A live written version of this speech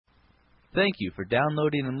Thank you for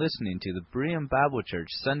downloading and listening to the Berean Bible Church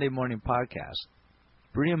Sunday Morning Podcast.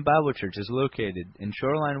 Berean Bible Church is located in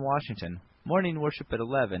Shoreline, Washington, morning worship at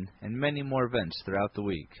 11, and many more events throughout the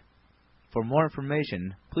week. For more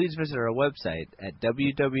information, please visit our website at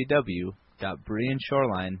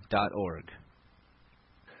www.bereanshoreline.org.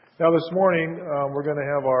 Now this morning, we're going to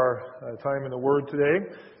have our time in the Word today.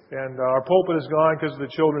 And our pulpit is gone because of the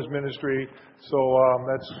children's ministry, so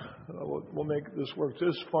we'll make this work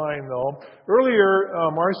just fine, though. Earlier,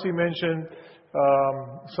 Marcy mentioned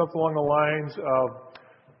something along the lines of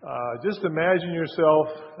just imagine yourself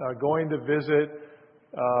going to visit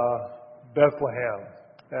Bethlehem.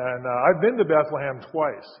 And I've been to Bethlehem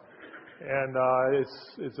twice, and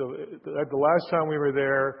the last time we were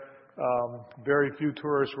there, very few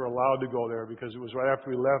tourists were allowed to go there because it was right after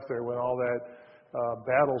we left there when all that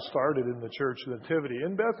battle started in the Church of the Nativity.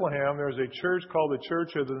 In Bethlehem, there's a church called the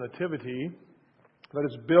Church of the Nativity that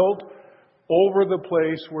is built over the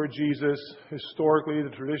place where Jesus, historically, the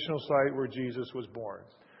traditional site where Jesus was born.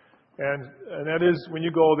 And that is when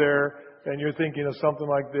you go there and you're thinking of something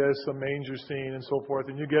like this, a manger scene and so forth,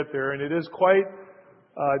 and you get there, and it is quite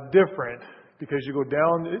different because you go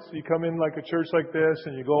down, you come in like a church like this,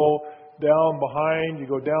 and you go down behind, you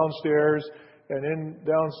go downstairs, and in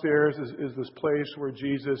downstairs is this place where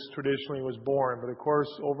Jesus traditionally was born. But of course,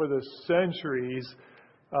 over the centuries,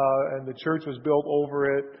 and the church was built over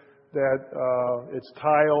it, that it's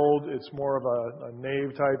tiled, it's more of a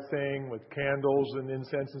nave type thing with candles and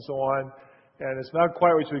incense and so on. And it's not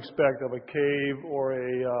quite what you expect of a cave or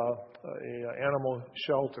a animal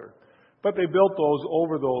shelter. But they built those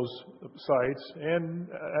over those sites, and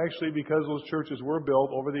actually because those churches were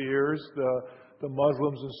built over the years, the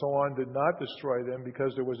Muslims and so on did not destroy them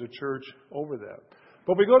because there was a church over that.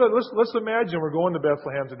 But let's imagine we're going to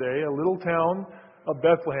Bethlehem today, a little town of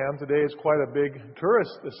Bethlehem. Today it's quite a big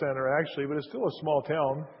tourist center actually, but it's still a small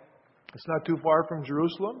town. It's not too far from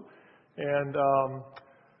Jerusalem. And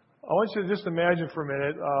I want you to just imagine for a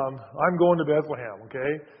minute, I'm going to Bethlehem,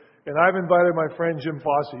 okay? And I've invited my friend Jim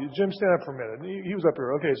Fossey. Jim, stand up for a minute. He was up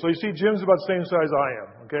here. Okay, so you see Jim's about the same size I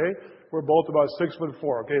am, okay? We're both about 6'4".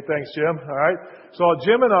 Okay, thanks, Jim. All right. So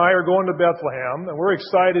Jim and I are going to Bethlehem, and we're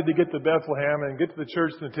excited to get to Bethlehem and get to the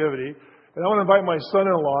Church Nativity. And I want to invite my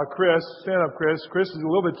son-in-law, Chris. Stand up, Chris. Chris is a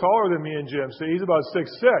little bit taller than me and Jim. See, he's about 6'6".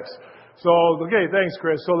 So, okay, thanks,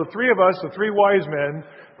 Chris. So the three of us, the three wise men,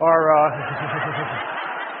 are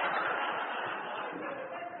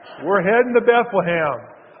we're heading to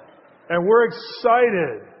Bethlehem. And we're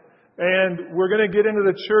excited. And we're going to get into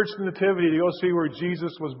the Church Nativity to go see where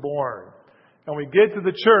Jesus was born. And we get to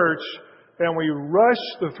the church, and we rush,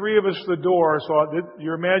 the three of us, to the door. So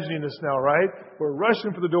you're imagining this now, right? We're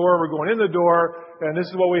rushing for the door. We're going in the door, and this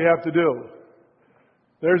is what we have to do.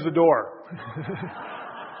 There's the door.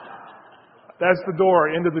 That's the door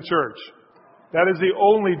into the church. That is the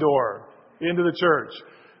only door into the church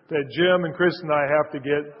that Jim and Chris and I have to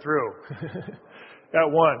get through at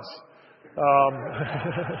once.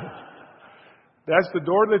 That's the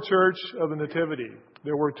door to the Church of the Nativity.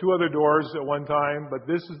 There were two other doors at one time, but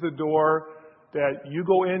this is the door that you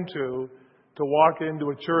go into to walk into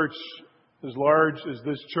a church as large as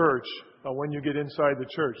this church when you get inside the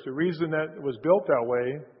church. The reason that it was built that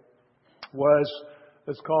way was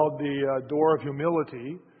it's called the door of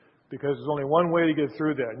humility, because there's only one way to get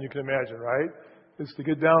through that, and you can imagine, right? It's to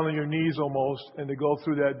get down on your knees almost and to go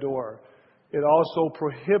through that door. It also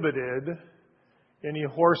prohibited any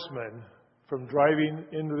horsemen from driving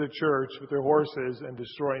into the church with their horses and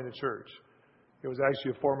destroying the church. It was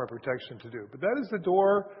actually a form of protection to do. But that is the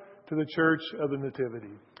door to the Church of the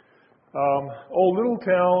Nativity. Little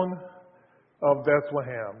town of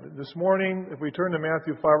Bethlehem. This morning, if we turn to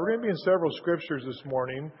Matthew 5, we're going to be in several scriptures this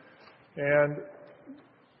morning. And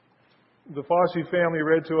the Fossey family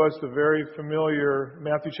read to us the very familiar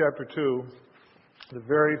Matthew chapter 2, the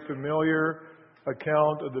very familiar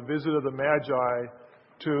account of the visit of the Magi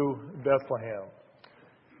to Bethlehem.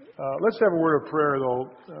 Let's have a word of prayer,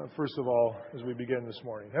 though, first of all, as we begin this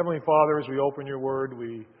morning. Heavenly Father, as we open your word,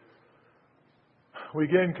 we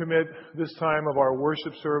again commit this time of our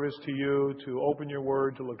worship service to you, to open your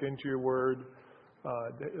word, to look into your word.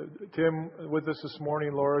 Tim, with us this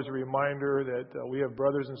morning, Lord, as a reminder that we have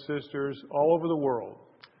brothers and sisters all over the world,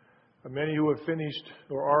 many who have finished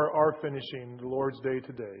or are finishing the Lord's Day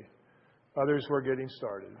today, others who are getting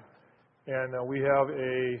started. And we have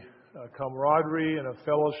a camaraderie and a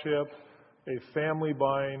fellowship, a family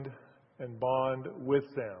bind and bond with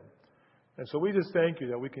them. And so we just thank you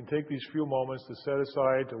that we can take these few moments to set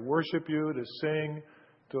aside to worship you, to sing,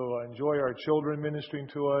 to enjoy our children ministering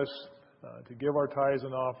to us, to give our tithes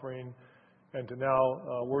and offering, and to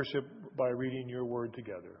now worship by reading your word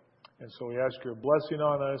together. And so we ask your blessing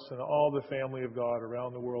on us and all the family of God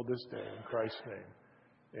around the world this day. In Christ's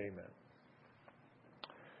name, amen.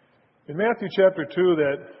 In Matthew chapter 2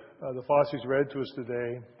 that the Fosseys read to us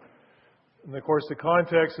today, and of course the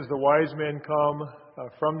context is the wise men come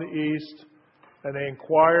from the east and they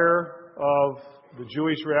inquire of the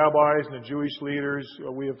Jewish rabbis and the Jewish leaders.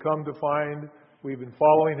 We have come to find, we've been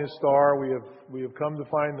following his star, we have come to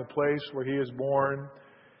find the place where he is born.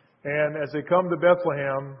 And as they come to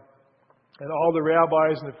Bethlehem, and all the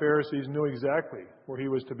rabbis and the Pharisees knew exactly where he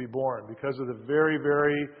was to be born because of the very,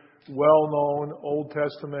 very well-known Old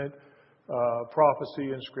Testament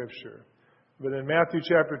prophecy in Scripture. But in Matthew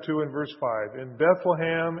chapter 2 and verse 5, in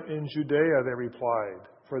Bethlehem in Judea they replied,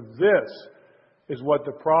 for this is what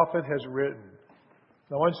the prophet has written.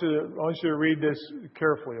 Now I want you to read this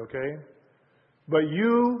carefully, okay? But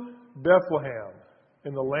you, Bethlehem,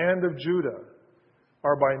 in the land of Judah,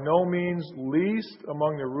 are by no means least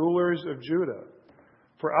among the rulers of Judah.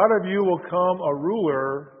 For out of you will come a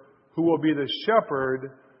ruler who will be the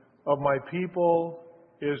shepherd of my people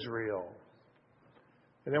Israel.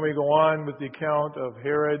 And then we go on with the account of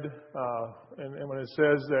Herod, and when it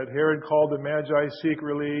says that Herod called the Magi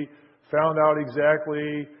secretly, found out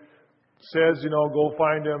exactly, says, go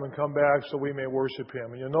find him and come back so we may worship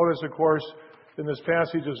him. And you'll notice, of course, in this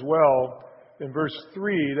passage as well, in verse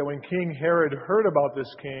 3, that when King Herod heard about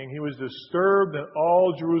this king, he was disturbed and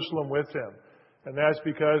all Jerusalem with him. And that's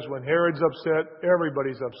because when Herod's upset,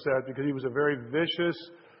 everybody's upset because he was a very vicious,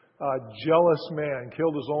 jealous man,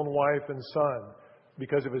 killed his own wife and son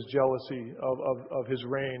because of his jealousy of his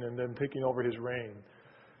reign and then taking over his reign.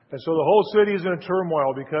 And so the whole city is in a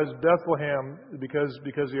turmoil because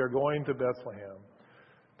they are going to Bethlehem.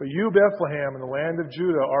 But you, Bethlehem, in the land of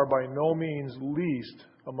Judah, are by no means least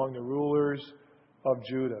among the rulers of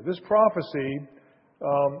Judah. This prophecy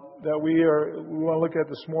that we want to look at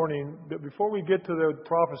this morning, but before we get to the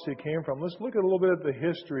prophecy it came from, let's look at a little bit at the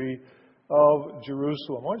history of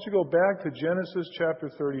Jerusalem. Why don't you go back to Genesis chapter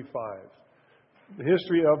 35, the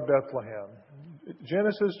history of Bethlehem.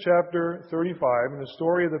 Genesis chapter 35, and the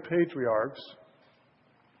story of the patriarchs.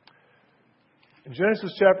 In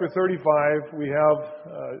Genesis chapter 35, we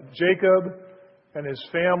have Jacob and his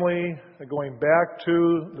family going back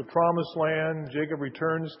to the promised land. Jacob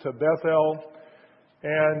returns to Bethel,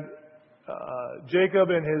 and Jacob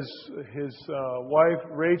and his wife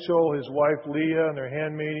Rachel, his wife Leah, and their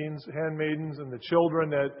handmaidens, and the children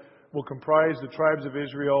that will comprise the tribes of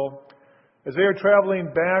Israel, as they are traveling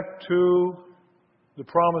back to the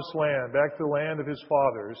promised land, back to the land of his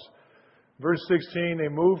fathers. Verse 16, they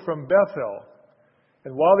moved from Bethel,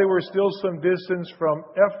 and while they were still some distance from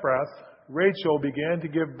Ephrath, Rachel began to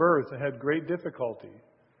give birth and had great difficulty.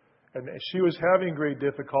 And as she was having great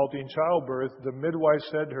difficulty in childbirth, the midwife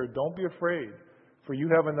said to her, don't be afraid, for you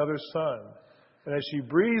have another son. And as she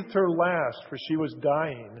breathed her last, for she was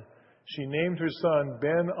dying, she named her son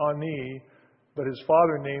Ben-Ani, but his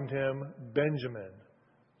father named him Benjamin.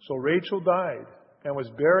 So Rachel died and was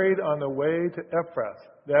buried on the way to Ephrath,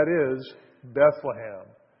 that is, Bethlehem.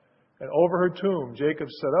 And over her tomb, Jacob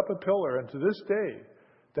set up a pillar, and to this day,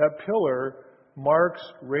 that pillar marks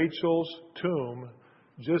Rachel's tomb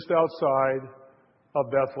just outside of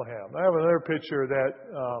Bethlehem. I have another picture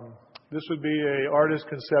that this would be an artist's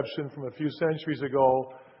conception from a few centuries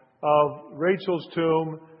ago of Rachel's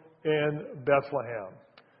tomb in Bethlehem.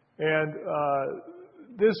 And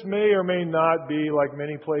this may or may not be, like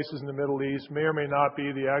many places in the Middle East, may or may not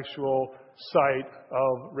be the actual site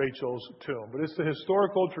of Rachel's tomb. But it's the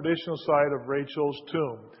historical, traditional site of Rachel's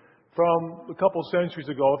tomb from a couple centuries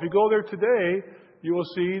ago. If you go there today, you will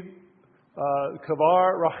see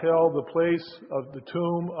Kavar Rachel, the place of the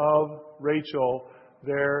tomb of Rachel,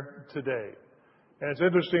 there today. And it's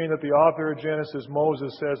interesting that the author of Genesis,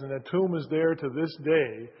 Moses, says, and the tomb is there to this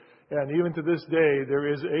day. And even to this day, there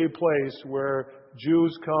is a place where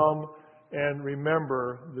Jews come and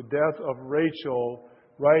remember the death of Rachel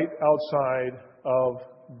right outside of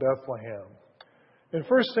Bethlehem. In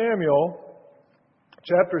 1 Samuel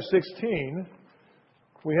chapter 16,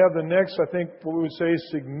 we have the next, I think, what we would say,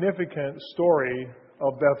 significant story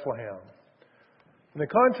of Bethlehem. And the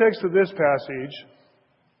context of this passage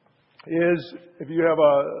is, if you have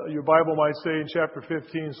your Bible might say in chapter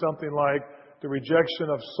 15 something like the rejection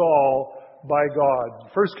of Saul by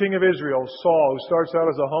God. First king of Israel, Saul, who starts out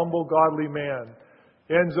as a humble, godly man,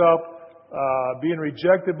 ends up being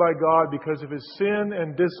rejected by God because of his sin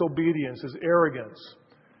and disobedience, his arrogance,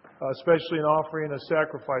 especially in offering a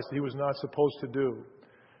sacrifice that he was not supposed to do.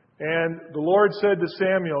 And the Lord said to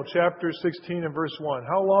Samuel, chapter 16 and verse 1,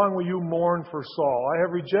 "How long will you mourn for Saul? I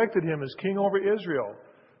have rejected him as king over Israel.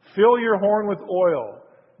 Fill your horn with oil.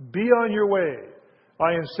 Be on your way.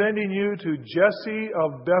 I am sending you to Jesse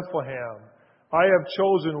of Bethlehem. I have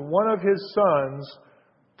chosen one of his sons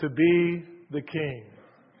to be the king."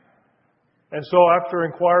 And so after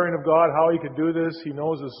inquiring of God how he could do this, he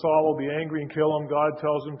knows that Saul will be angry and kill him. God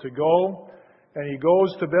tells him to go. And he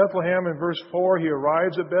goes to Bethlehem. In verse 4, he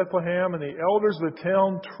arrives at Bethlehem, and the elders of the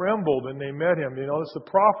town trembled, and they met him. You know, the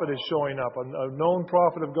prophet is showing up, a known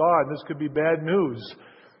prophet of God. This could be bad news.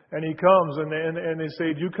 And he comes, and they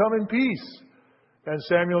say, "Do you come in peace?" And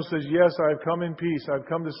Samuel says, "Yes, I have come in peace. I've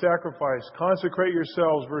come to sacrifice. Consecrate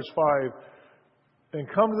yourselves," verse 5, "and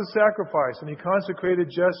come to the sacrifice." And he consecrated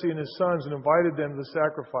Jesse and his sons and invited them to the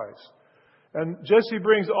sacrifice. And Jesse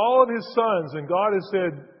brings all of his sons, and God has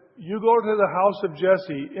said, "You go to the house of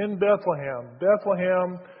Jesse in Bethlehem."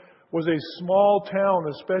 Bethlehem was a small town,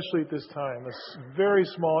 especially at this time. A very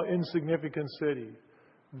small, insignificant city.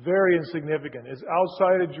 Very insignificant. It's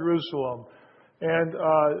outside of Jerusalem. And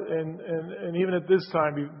even at this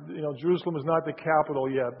time, you know, Jerusalem is not the capital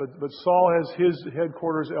yet, but Saul has his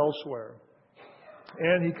headquarters elsewhere.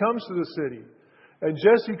 And he comes to the city. And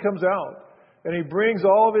Jesse comes out. And he brings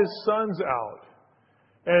all of his sons out.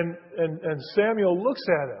 And Samuel looks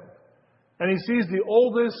at him. And he sees the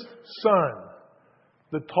oldest son.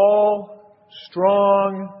 The tall,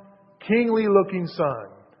 strong, kingly-looking son.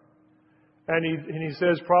 And he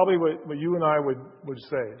says probably what you and I would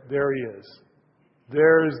say. There he is.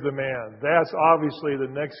 There's the man. That's obviously the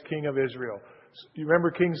next king of Israel. You remember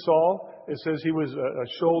King Saul? It says he was a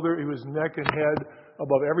shoulder, he was neck and head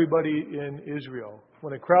above everybody in Israel.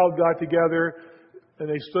 When a crowd got together and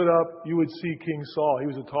they stood up, you would see King Saul. He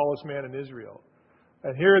was the tallest man in Israel.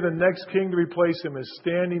 And here the next king to replace him is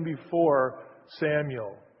standing before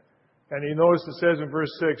Samuel. And you notice it says in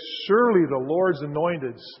verse 6, "Surely the Lord's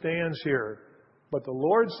anointed stands here." But the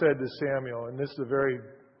Lord said to Samuel, and this is a very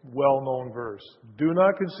well-known verse, "Do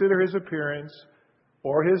not consider his appearance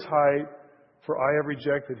or his height, for I have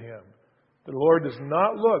rejected him." The Lord does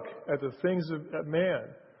not look at the things of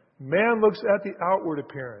man. Man looks at the outward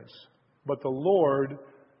appearance, but the Lord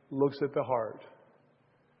looks at the heart.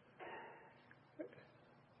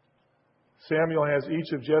 Samuel has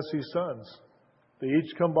each of Jesse's sons. They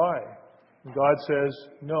each come by. And God says,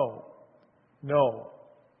 "No, no,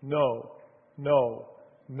 no, no,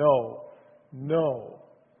 no, no."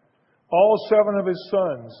 All 7 of his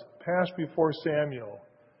sons pass before Samuel.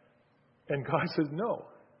 And God says, "No.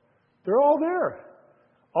 They're all there.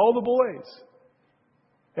 All the boys."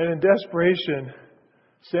 And in desperation,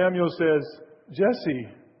 Samuel says, "Jesse,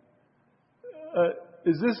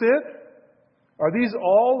 is this it? Are these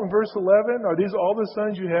all," in verse 11, "are these all the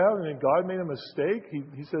sons you have?" And then God made a mistake.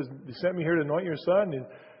 He says, "You sent me here to anoint your son?" And,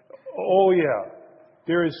 "Oh, yeah.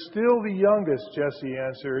 There is still the youngest," Jesse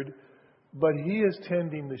answered, "but he is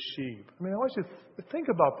tending the sheep." I mean, I want you to think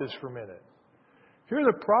about this for a minute. Here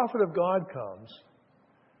the prophet of God comes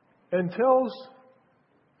and tells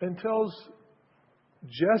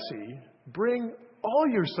Jesse, "Bring all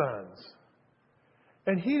your sons."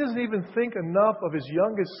 And he doesn't even think enough of his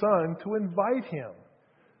youngest son to invite him.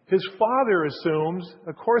 His father assumes,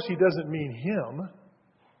 of course he doesn't mean him.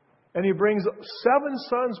 And he brings 7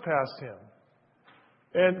 sons past him.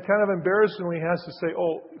 And kind of embarrassingly has to say,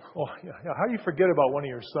 oh yeah, how do you forget about one of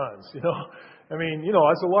your sons? You know, I mean, you know,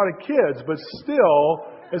 that's a lot of kids, but still,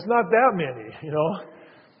 it's not that many, you know.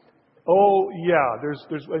 "Oh, yeah,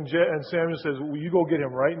 and Samuel says, well, you go get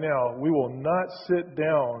him right now. We will not sit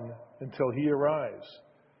down until he arrives."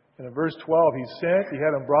 And in verse 12, he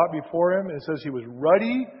had him brought before him, and it says he was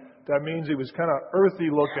ruddy. That means he was kind of earthy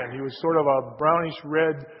looking. He was sort of a brownish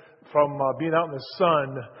red from being out in the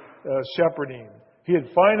sun shepherding. He had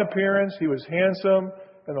fine appearance, he was handsome,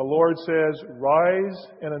 and the Lord says,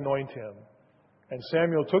 "Rise and anoint him." And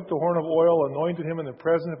Samuel took the horn of oil, anointed him in the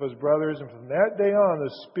presence of his brothers, and from that day on the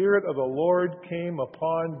Spirit of the Lord came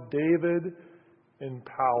upon David in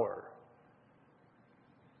power.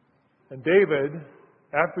 And David,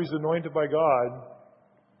 after he's anointed by God,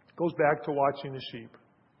 goes back to watching the sheep.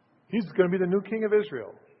 He's going to be the new king of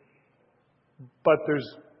Israel. But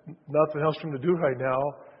there's nothing else for him to do right now.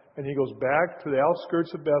 And he goes back to the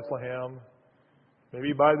outskirts of Bethlehem,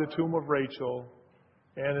 maybe by the tomb of Rachel,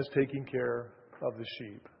 and is taking care of the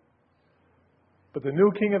sheep. But the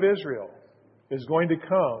new king of Israel is going to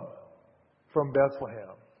come from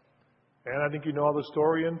Bethlehem. And I think you know how the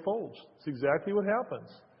story unfolds. It's exactly what happens.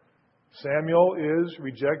 Samuel is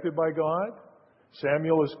rejected by God.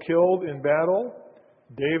 Samuel is killed in battle.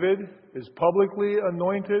 David is publicly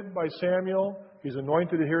anointed by Samuel He's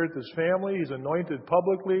anointed to inherit his family. He's anointed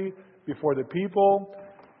publicly before the people.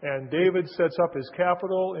 And David sets up his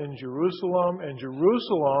capital in Jerusalem. And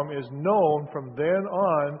Jerusalem is known from then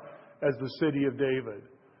on as the city of David.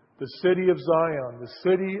 The city of Zion, the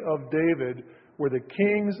city of David, where the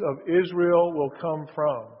kings of Israel will come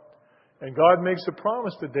from. And God makes a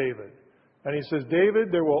promise to David. And he says,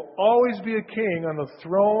 David, there will always be a king on the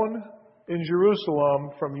throne in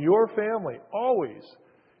Jerusalem from your family. Always.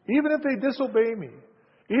 Even if they disobey me.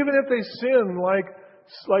 Even if they sin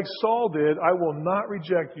like Saul did, I will not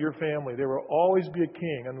reject your family. There will always be a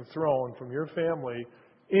king on the throne from your family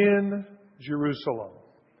in Jerusalem.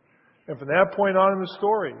 And from that point on in the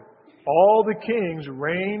story, all the kings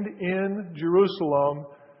reigned in Jerusalem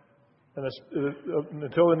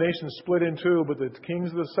until the nation split in two, but the kings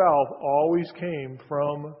of the south always came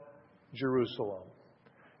from Jerusalem.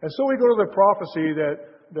 And so we go to the prophecy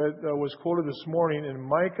that was quoted this morning in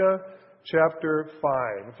Micah chapter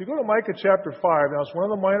 5. If you go to Micah chapter 5, now it's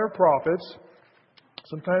one of the minor prophets.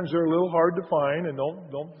 Sometimes they're a little hard to find, and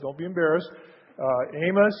don't be embarrassed.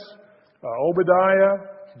 Amos, Obadiah,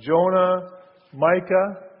 Jonah,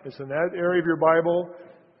 Micah. It's in that area of your Bible.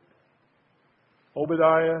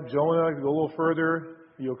 Obadiah, Jonah, go a little further,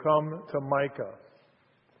 you'll come to Micah.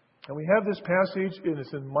 And we have this passage, and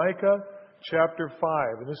it's in Micah chapter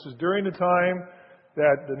 5. And this is during the time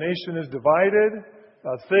that the nation is divided.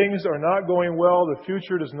 Things are not going well. The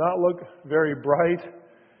future does not look very bright.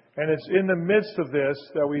 And it's in the midst of this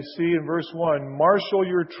that we see in verse 1, Marshal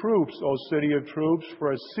your troops, O city of troops,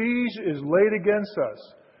 for a siege is laid against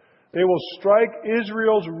us. They will strike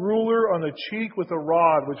Israel's ruler on the cheek with a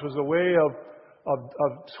rod, which was a way of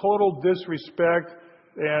total disrespect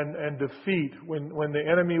and defeat when the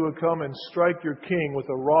enemy would come and strike your king with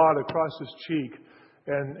a rod across his cheek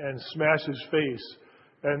and smash his face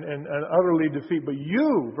and utterly defeat. But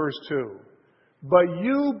you, verse 2, but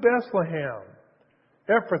you, Bethlehem,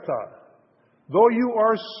 Ephrathah, though you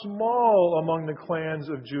are small among the clans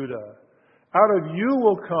of Judah, out of you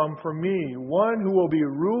will come for me one who will be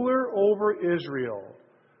ruler over Israel,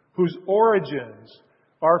 whose origins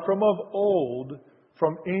are from of old,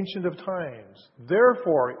 from ancient of times.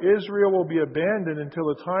 Therefore, Israel will be abandoned until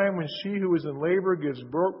the time when she who is in labor gives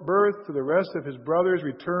birth to the rest of his brothers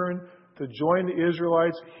return to join the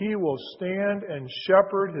Israelites. He will stand and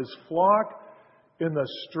shepherd his flock in the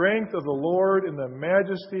strength of the Lord, in the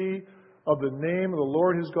majesty of the name of the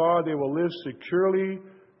Lord his God. They will live securely,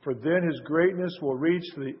 for then his greatness will reach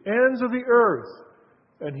to the ends of the earth,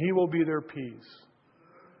 and he will be their peace.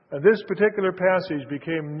 And this particular passage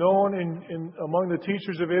became known among the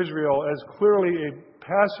teachers of Israel as clearly a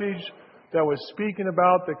passage that was speaking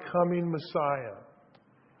about the coming Messiah.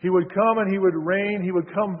 He would come and he would reign. He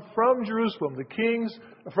would come from Jerusalem. The kings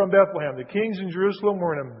from Bethlehem. The kings in Jerusalem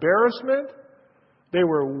were an embarrassment. They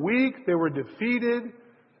were weak. They were defeated.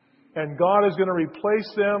 And God is going to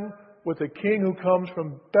replace them with a king who comes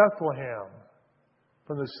from Bethlehem,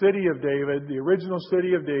 from the city of David, the original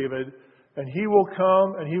city of David. And he will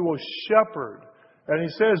come and he will shepherd. And he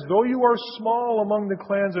says, though you are small among the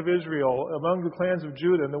clans of Israel, among the clans of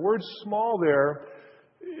Judah, and the word small there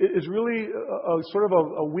is really a sort of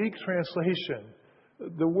a weak translation.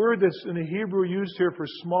 The word that's in the Hebrew used here for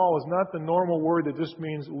small is not the normal word that just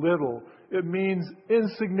means little. It means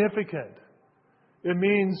insignificant. It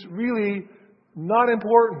means really not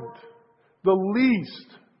important. The least,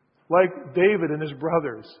 like David and his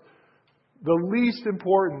brothers. The least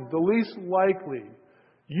important, the least likely.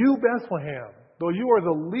 You, Bethlehem, though you are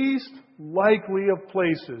the least likely of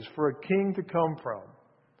places for a king to come from,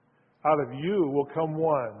 out of you will come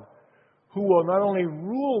one who will not only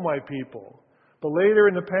rule my people, but later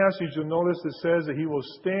in the passage you'll notice it says that he will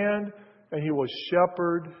stand and he will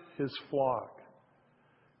shepherd his flock.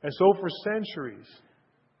 And so for centuries,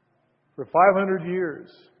 for 500 years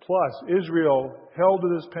plus, Israel held to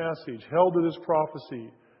this passage, held to this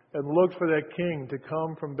prophecy, and looked for that king to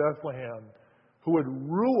come from Bethlehem who would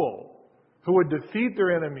rule, who would defeat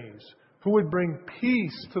their enemies, who would bring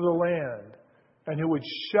peace to the land, and who would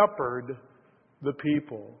shepherd the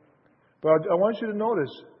people. But I want you to notice,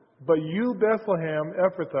 but you, Bethlehem,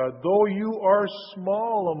 Ephrathah, though you are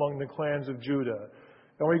small among the clans of Judah.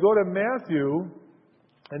 And we go to Matthew,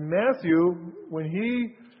 and Matthew, when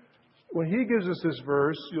he gives us this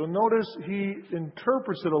verse, you'll notice he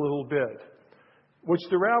interprets it a little bit, which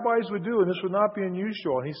the rabbis would do, and this would not be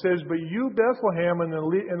unusual. And he says, but you, Bethlehem, in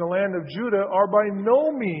the land of Judah, are by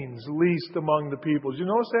no means least among the peoples. You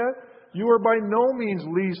notice that? You are by no means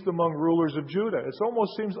least among rulers of Judah. It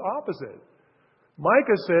almost seems opposite.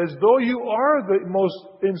 Micah says, though you are the most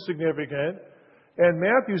insignificant, and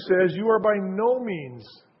Matthew says, you are by no means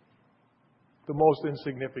the most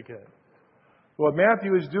insignificant. What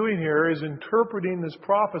Matthew is doing here is interpreting this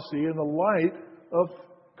prophecy in the light of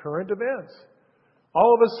current events.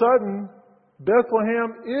 All of a sudden,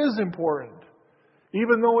 Bethlehem is important.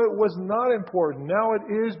 Even though it was not important, now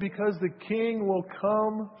it is, because the king will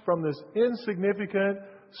come from this insignificant,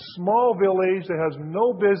 small village that has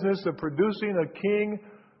no business of producing a king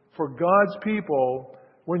for God's people,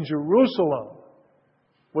 when Jerusalem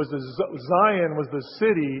was Zion was the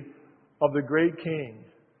city of the great king.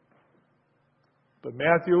 But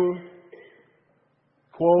Matthew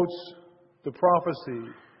quotes the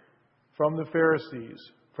prophecy from the Pharisees,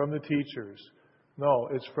 from the teachers. No,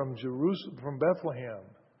 it's from Jerusalem, from Bethlehem.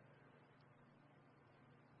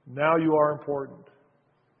 Now you are important.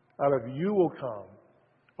 Out of you will come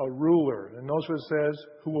a ruler. And notice what it says,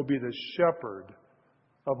 who will be the shepherd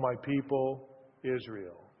of my people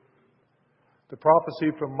Israel. The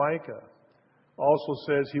prophecy from Micah also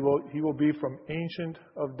says he will be from Ancient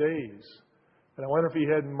of Days. And I wonder if he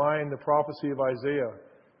had in mind the prophecy of Isaiah.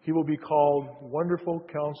 He will be called Wonderful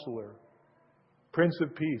Counselor, Prince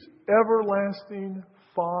of Peace, Everlasting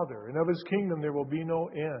Father, and of His kingdom there will be no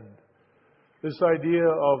end. This idea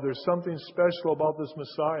of there's something special about this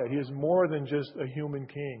Messiah. He is more than just a human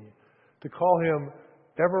king. To call Him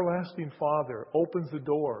Everlasting Father opens the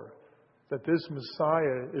door that this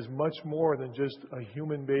Messiah is much more than just a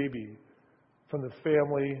human baby from the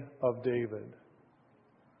family of David.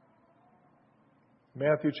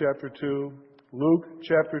 Matthew chapter 2, Luke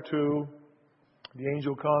chapter 2, the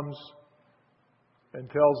angel comes and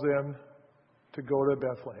tells them to go to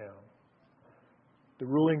Bethlehem. The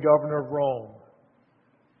ruling governor of Rome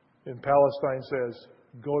in Palestine says,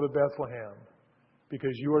 go to Bethlehem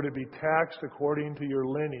because you are to be taxed according to your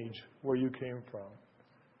lineage where you came from.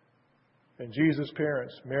 And Jesus'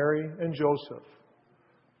 parents, Mary and Joseph,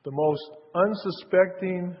 the most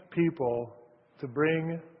unsuspecting people to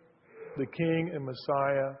bring the King and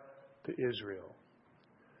Messiah to Israel.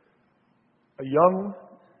 A young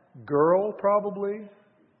girl, probably,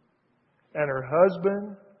 and her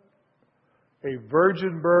husband, a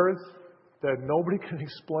virgin birth that nobody can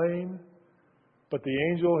explain, but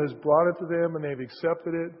the angel has brought it to them and they've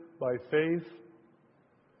accepted it by faith.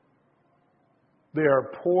 They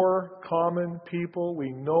are poor, common people. We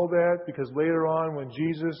know that because later on when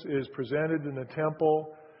Jesus is presented in the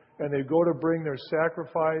temple and they go to bring their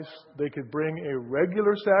sacrifice, they could bring a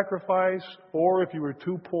regular sacrifice, or if you were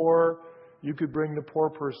too poor, you could bring the poor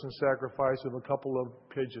person's sacrifice of a couple of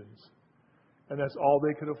pigeons. And that's all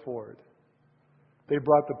they could afford. They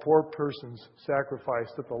brought the poor person's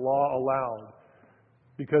sacrifice that the law allowed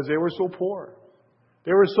because they were so poor.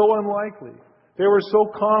 They were so unlikely. They were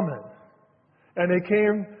so common. And they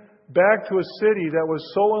came back to a city that was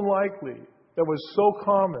so unlikely, that was so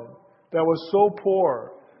common, that was so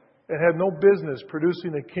poor, and had no business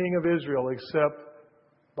producing a king of Israel except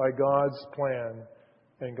by God's plan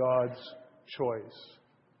and God's choice.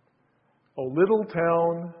 O little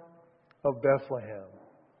town of Bethlehem.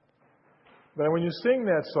 But when you sing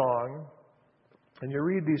that song and you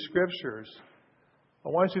read these scriptures, I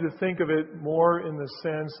want you to think of it more in the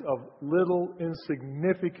sense of little,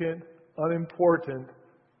 insignificant, unimportant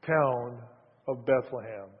town of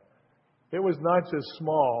Bethlehem. It was not just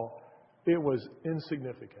small, it was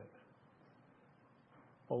insignificant.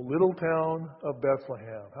 O little town of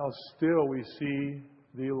Bethlehem, how still we see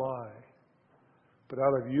thee lie. But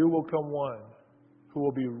out of you will come one who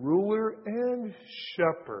will be ruler and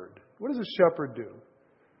shepherd. What does a shepherd do?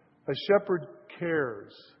 A shepherd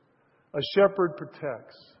cares. A shepherd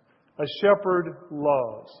protects. A shepherd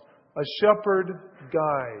loves. A shepherd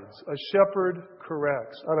guides. A shepherd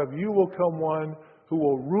corrects. Out of you will come one who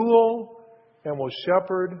will rule and will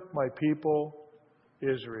shepherd my people,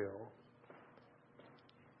 Israel.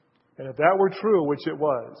 And if that were true, which it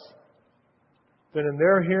was, then in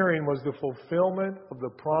their hearing was the fulfillment of the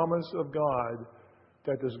promise of God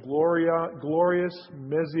that this glorious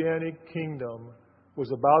Messianic kingdom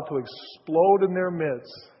was about to explode in their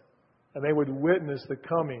midst, and they would witness the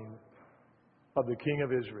coming of the King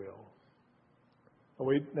of Israel.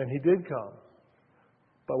 And He did come.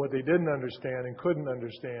 But what they didn't understand and couldn't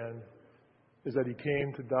understand is that He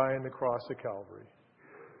came to die on the cross of Calvary,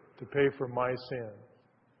 to pay for my sin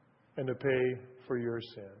and to pay for your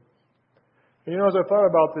sin. And as I thought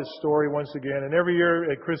about this story once again, and every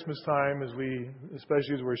year at Christmas time,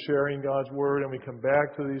 especially as we're sharing God's Word and we come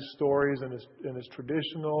back to these stories, and it's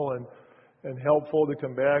traditional and helpful to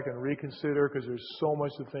come back and reconsider because there's so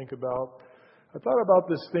much to think about. I thought about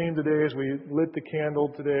this theme today as we lit the candle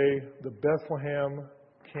today, the Bethlehem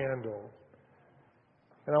candle.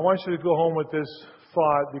 And I want you to go home with this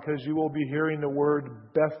thought because you will be hearing the word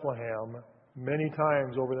Bethlehem many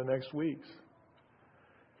times over the next weeks.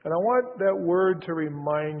 And I want that word to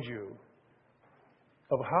remind you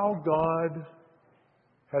of how God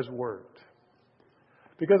has worked.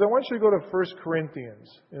 Because I want you to go to 1 Corinthians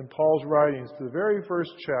in Paul's writings, to the very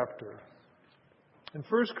first chapter. In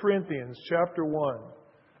 1 Corinthians chapter 1,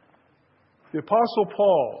 the Apostle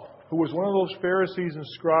Paul, who was one of those Pharisees and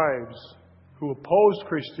scribes who opposed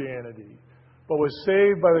Christianity, but was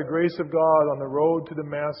saved by the grace of God on the road to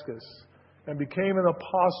Damascus, and became an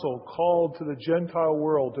apostle called to the Gentile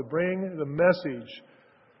world to bring the message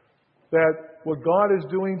that what God is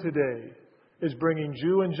doing today is bringing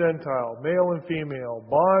Jew and Gentile, male and female,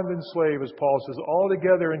 bond and slave, as Paul says, all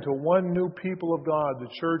together into one new people of God, the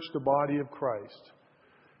church, the body of Christ.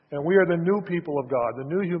 And we are the new people of God,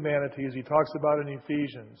 the new humanity, as he talks about in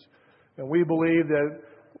Ephesians. And we believe that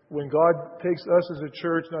when God takes us as a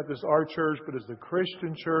church, not just our church, but as the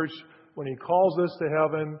Christian church, when he calls us to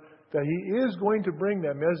heaven, that he is going to bring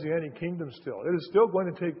that Messianic kingdom still. It is still going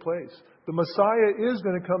to take place. The Messiah is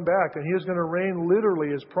going to come back, and he is going to reign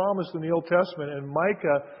literally as promised in the Old Testament, and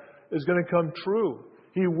Micah is going to come true.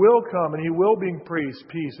 He will come, and he will bring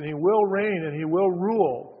peace, and he will reign, and he will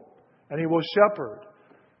rule, and he will shepherd.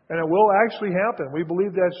 And it will actually happen. We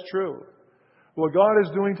believe that's true. What God is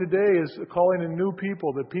doing today is calling in new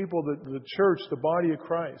people, the church, the body of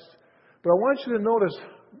Christ. But I want you to notice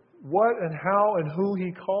what and how and who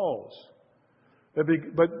he calls. But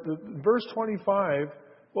verse 25,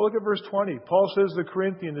 well, look at verse 20. Paul says to the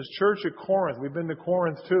Corinthians, this church at Corinth, we've been to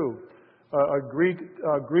Corinth too, a Greek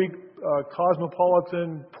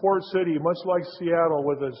cosmopolitan port city, much like Seattle,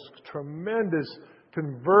 with a tremendous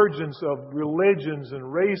convergence of religions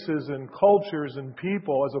and races and cultures and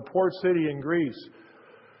people as a port city in Greece.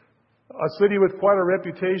 A city with quite a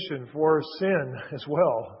reputation for sin as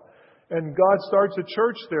well. And God starts a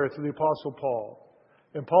church there through the Apostle Paul.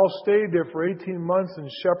 And Paul stayed there for 18 months and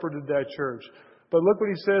shepherded that church. But look what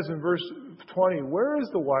he says in verse 20. Where is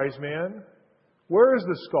the wise man? Where is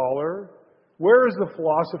the scholar? Where is the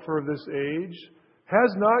philosopher of this age?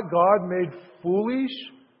 Has not God made foolish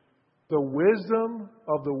the wisdom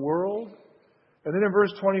of the world? And then in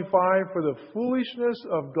verse 25, for the foolishness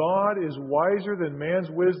of God is wiser than man's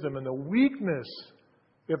wisdom, and the weakness,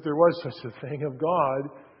 if there was such a thing, of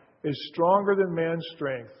God is stronger than man's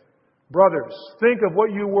strength. Brothers, think of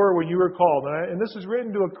what you were when you were called. And this is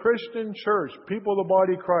written to a Christian church, people of the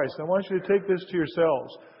body of Christ. I want you to take this to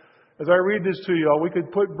yourselves. As I read this to you, we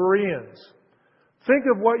could put Bereans. Think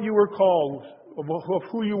of what you were called, of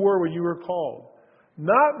who you were when you were called.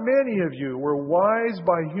 Not many of you were wise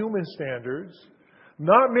by human standards.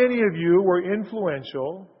 Not many of you were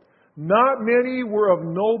influential. Not many were of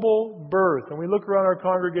noble birth. And we look around our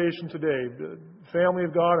congregation today, the family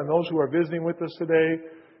of God and those who are visiting with us today,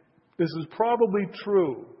 this is probably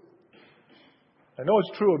true. I know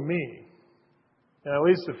it's true of me. And at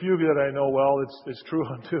least a few of you that I know well, it's true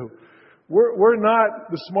on too. We're not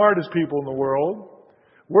the smartest people in the world.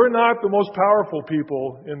 We're not the most powerful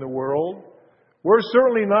people in the world. We're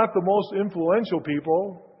certainly not the most influential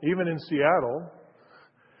people, even in Seattle.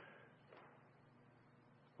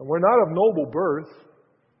 And we're not of noble birth.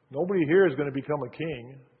 Nobody here is going to become a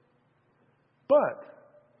king. But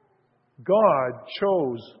God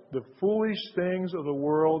chose the foolish things of the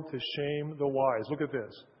world to shame the wise. Look at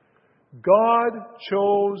this. God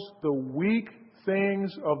chose the weak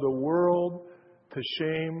things of the world to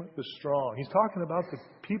shame the strong. He's talking about the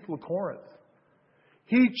people of Corinth.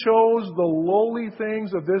 He chose the lowly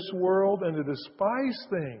things of this world and to despise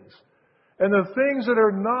things, and the things that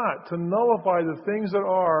are not, to nullify the things that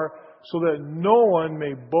are, so that no one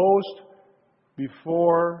may boast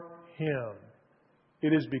before Him.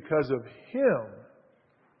 It is because of Him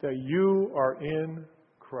that you are in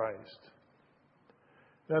Christ.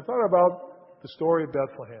 And I thought about the story of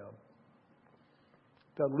Bethlehem,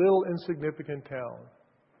 that little insignificant town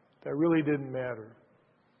that really didn't matter.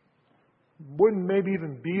 Wouldn't maybe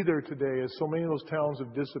even be there today, as so many of those towns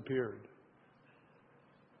have disappeared.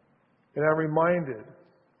 And I'm reminded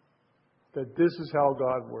that this is how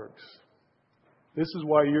God works. This is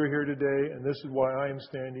why you're here today, and this is why I am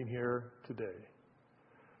standing here today.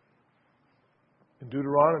 In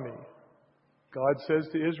Deuteronomy, God says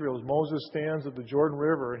to Israel, as Moses stands at the Jordan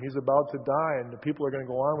River, and he's about to die, and the people are going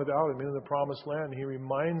to go on without him into the promised land, and he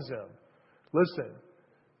reminds them, listen,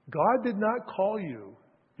 God did not call you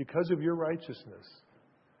because of your righteousness.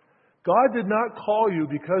 God did not call you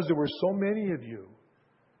because there were so many of you.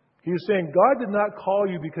 He was saying, God did not call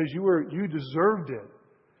you because you deserved it.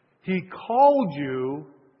 He called you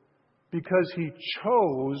because He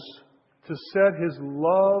chose to set His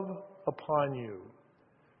love upon you.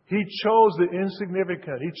 He chose the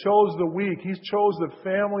insignificant. He chose the weak. He chose the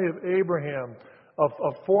family of Abraham,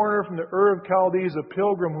 a foreigner from the Ur of Chaldees, a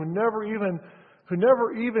pilgrim who never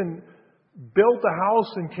even built a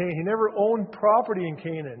house in Canaan. He never owned property in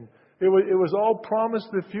Canaan. It was all promised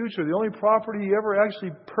in the future. The only property he ever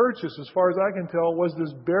actually purchased, as far as I can tell, was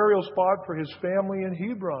this burial spot for his family in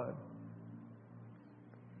Hebron.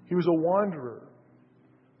 He was a wanderer,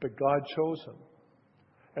 but God chose him.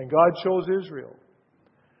 And God chose Israel.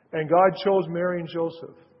 And God chose Mary and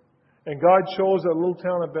Joseph. And God chose that little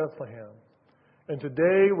town of Bethlehem. And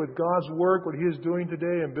today, with God's work, what He is doing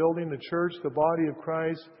today in building the church, the body of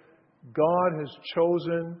Christ, God has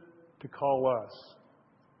chosen to call us.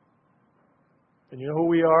 And you know who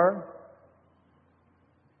we are?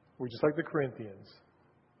 We're just like the Corinthians.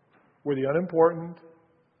 We're the unimportant.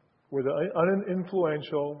 We're the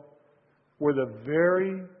uninfluential. We're the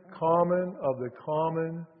very common of the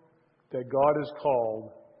common that God has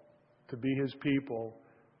called to be His people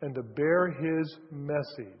and to bear His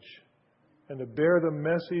message and to bear the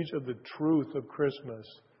message of the truth of Christmas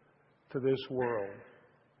to this world.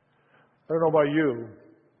 I don't know about you,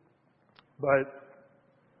 but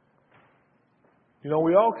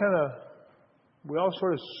we all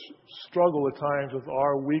sort of struggle at times with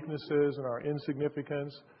our weaknesses and our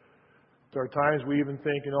insignificance. There are times we even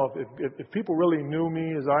think, if people really knew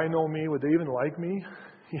me as I know me, would they even like me?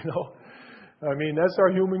 That's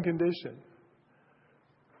our human condition.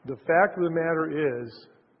 The fact of the matter is,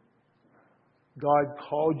 God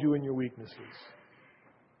called you in your weaknesses.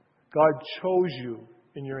 God chose you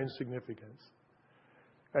in your insignificance.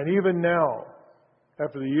 And even now,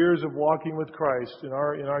 after the years of walking with Christ in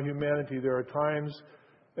our humanity, there are times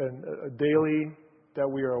and daily that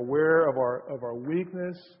we are aware of our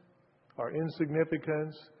weakness, our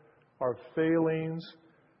insignificance, our failings,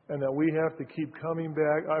 and that we have to keep coming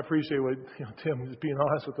back. I appreciate what Tim is being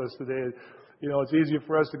honest with us today. It's easier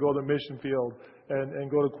for us to go to the mission field and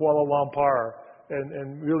go to Kuala Lumpur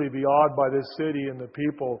and really be awed by this city and the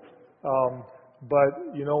people.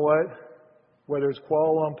 But you know what? Whether it's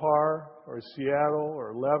Kuala Lumpur or Seattle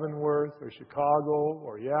or Leavenworth or Chicago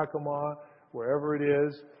or Yakima, wherever it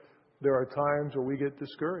is, there are times where we get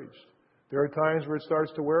discouraged. There are times where it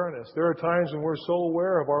starts to wear on us. There are times when we're so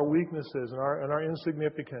aware of our weaknesses and our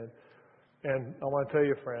insignificance. And I want to tell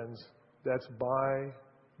you, friends, that's by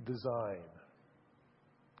design.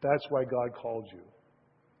 That's why God called you.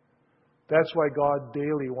 That's why God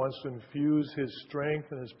daily wants to infuse His strength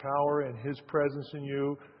and His power and His presence in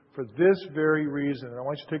you for this very reason. And I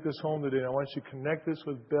want you to take this home today, and I want you to connect this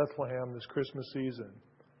with Bethlehem this Christmas season.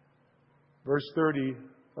 Verse 30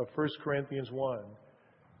 of 1 Corinthians 1.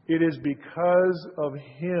 It is because of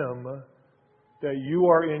Him that you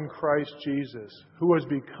are in Christ Jesus, who has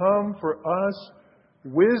become for us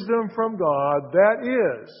wisdom from God, that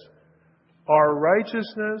is, our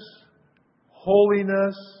righteousness,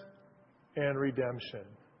 holiness, and redemption.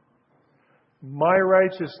 My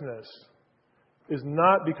righteousness is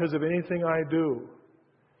not because of anything I do.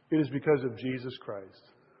 It is because of Jesus Christ.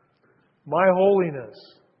 My holiness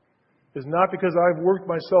is not because I've worked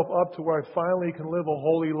myself up to where I finally can live a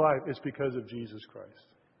holy life. It's because of Jesus Christ.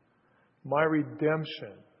 My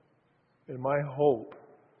redemption and my hope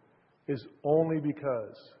is only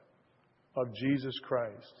because of Jesus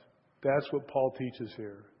Christ. That's what Paul teaches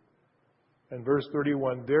here. And verse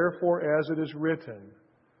 31, therefore, as it is written,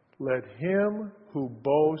 let him who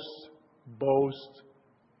boasts, boast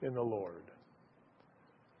in the Lord.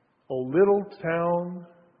 O little town,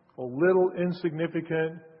 O little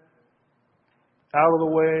insignificant, out of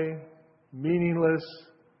the way, meaningless,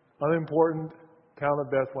 unimportant town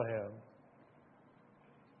of Bethlehem.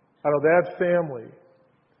 Out of that family,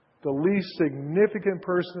 the least significant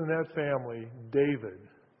person in that family, David,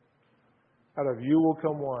 out of you will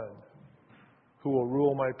come one who will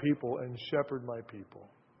rule my people and shepherd my people.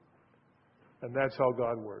 And that's how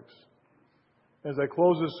God works. As I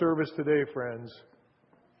close this service today, friends,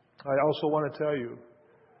 I also want to tell you,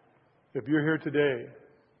 if you're here today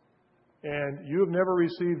and you have never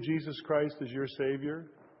received Jesus Christ as your Savior,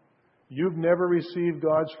 you've never received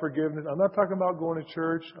God's forgiveness. I'm not talking about going to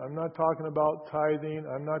church. I'm not talking about tithing.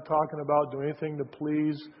 I'm not talking about doing anything to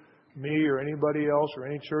please me or anybody else or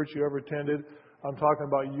any church you ever attended. I'm talking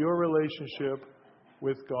about your relationship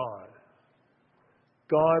with God.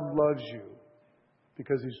 God loves you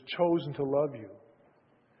because He's chosen to love you.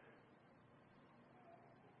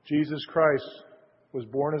 Jesus Christ was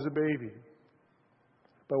born as a baby.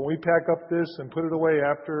 But when we pack up this and put it away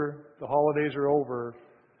after the holidays are over,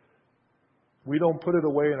 we don't put it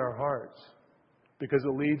away in our hearts because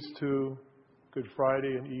it leads to Good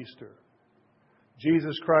Friday and Easter.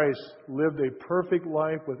 Jesus Christ lived a perfect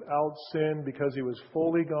life without sin because He was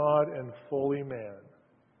fully God and fully man.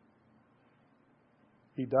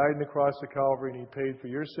 He died on the cross of Calvary, and He paid for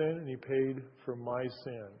your sin, and He paid for my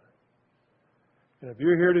sin. And if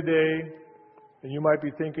you're here today, and you might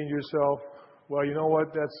be thinking to yourself, well, you know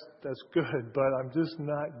what, that's good, but I'm just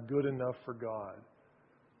not good enough for God.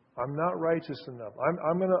 I'm not righteous enough.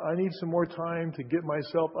 I need some more time to get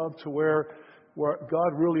myself up to where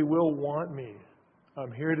God really will want me.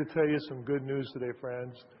 I'm here to tell you some good news today,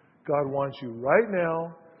 friends. God wants you right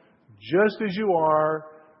now, just as you are,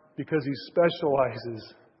 because He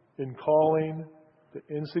specializes in calling the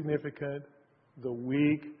insignificant, the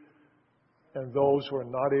weak, and those who are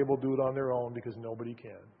not able to do it on their own because nobody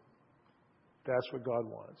can. That's what God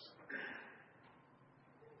wants.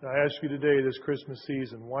 And I ask you today, this Christmas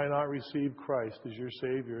season, why not receive Christ as your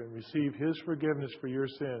Savior and receive His forgiveness for your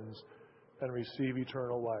sins and receive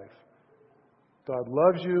eternal life? God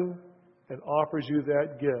loves you and offers you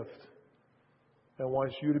that gift and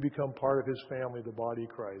wants you to become part of His family, the body of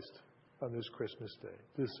Christ, on this Christmas day,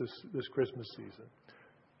 this Christmas season.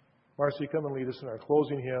 Marcy, come and lead us in our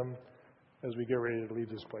closing hymn as we get ready to leave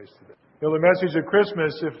this place today. You know, the message of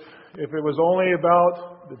Christmas, if it was only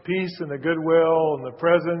about the peace and the goodwill and the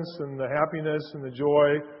presents and the happiness and the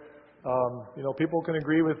joy, people can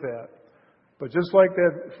agree with that. But just like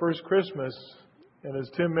that first Christmas, and as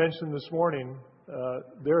Tim mentioned this morning,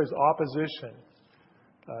 there is opposition.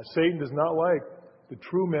 Satan does not like the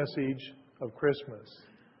true message of Christmas.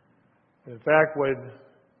 In fact, when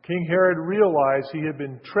King Herod realized he had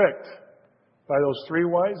been tricked by those 3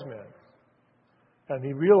 wise men, and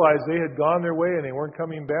he realized they had gone their way and they weren't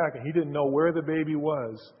coming back, and he didn't know where the baby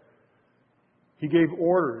was, he gave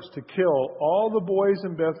orders to kill all the boys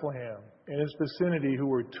in Bethlehem and its vicinity who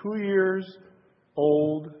were 2 years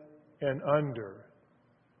old and under.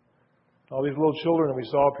 All these little children that we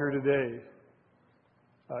saw up here today.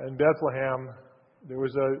 In Bethlehem, there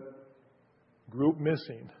was a group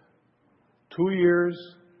missing. 2 years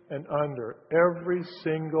and under. Every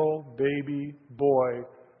single baby boy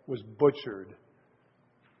was butchered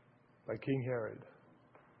by King Herod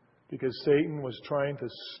because Satan was trying to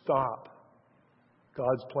stop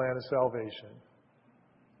God's plan of salvation.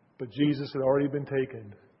 But Jesus had already been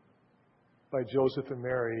taken by Joseph and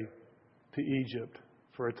Mary to Egypt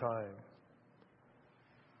for a time.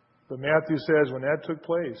 But Matthew says when that took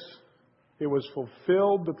place, it was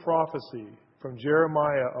fulfilled the prophecy from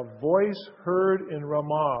Jeremiah, a voice heard in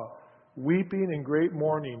Ramah, weeping in great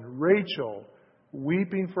mourning, Rachel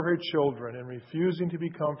weeping for her children and refusing to be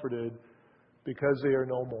comforted because they are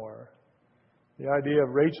no more. The idea of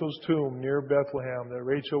Rachel's tomb near Bethlehem, that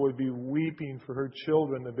Rachel would be weeping for her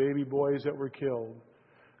children, the baby boys that were killed.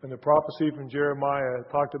 And the prophecy from Jeremiah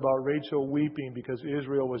talked about Rachel weeping because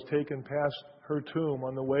Israel was taken past her tomb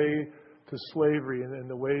on the way to slavery and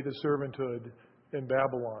the way to servanthood in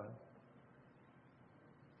Babylon.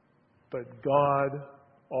 But God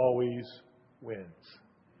always wins.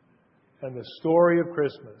 And the story of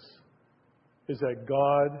Christmas is that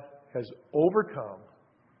God has overcome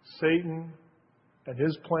Satan and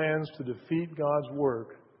his plans to defeat God's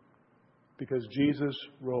work because Jesus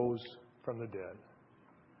rose from the dead.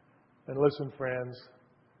 And listen, friends,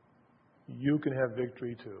 you can have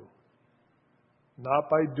victory too. Not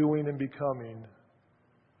by doing and becoming,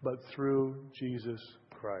 but through Jesus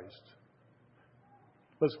Christ.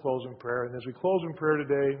 Let's close in prayer. And as we close in prayer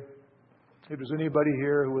today, if there's anybody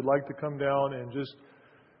here who would like to come down and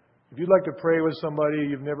if you'd like to pray with somebody,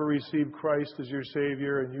 you've never received Christ as your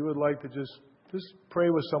Savior, and you would like to just pray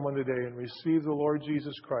with someone today and receive the Lord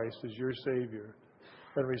Jesus Christ as your Savior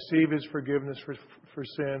and receive His forgiveness for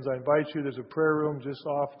sins, I invite you, there's a prayer room just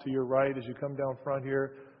off to your right as you come down front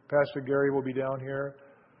here. Pastor Gary will be down here.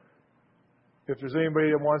 If there's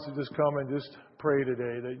anybody that wants to just come and just pray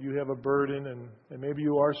today, that you have a burden and maybe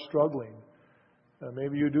you are struggling.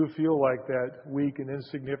 Maybe you do feel like that, weak and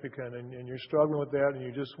insignificant, and you're struggling with that and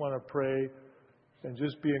you just want to pray and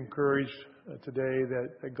just be encouraged today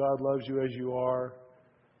that God loves you as you are.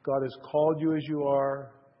 God has called you as you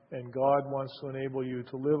are, and God wants to enable you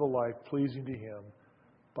to live a life pleasing to Him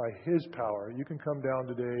by His power. You can come down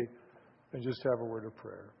today and just have a word of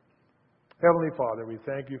prayer. Heavenly Father, we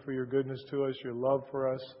thank You for Your goodness to us, Your love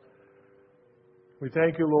for us. We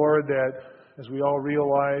thank You, Lord, that as we all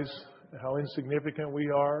realize how insignificant we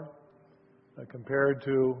are compared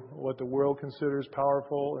to what the world considers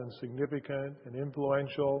powerful and significant and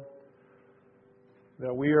influential,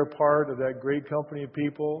 that we are part of that great company of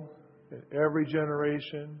people in every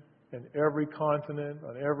generation, in every continent,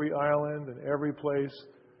 on every island, in every place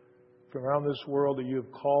from around this world that You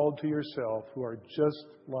have called to Yourself, who are just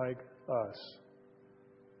like us.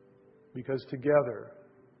 because together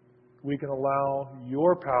we can allow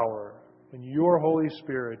your power and your Holy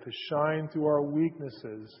Spirit to shine through our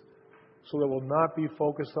weaknesses so that we'll not be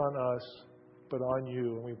focused on us, but on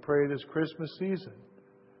you. And we pray this Christmas season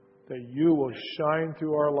that you will shine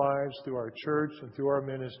through our lives, through our church, and through our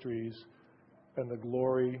ministries, and the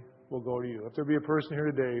glory will go to you. If there be a person here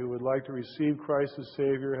today who would like to receive Christ as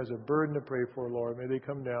Savior, has a burden to pray for, Lord, may they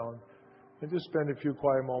come down and just spend a few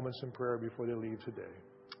quiet moments in prayer before they leave today.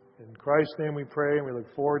 In Christ's name we pray, and we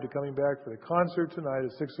look forward to coming back for the concert tonight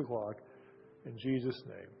at 6 o'clock. In Jesus'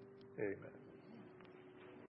 name, amen.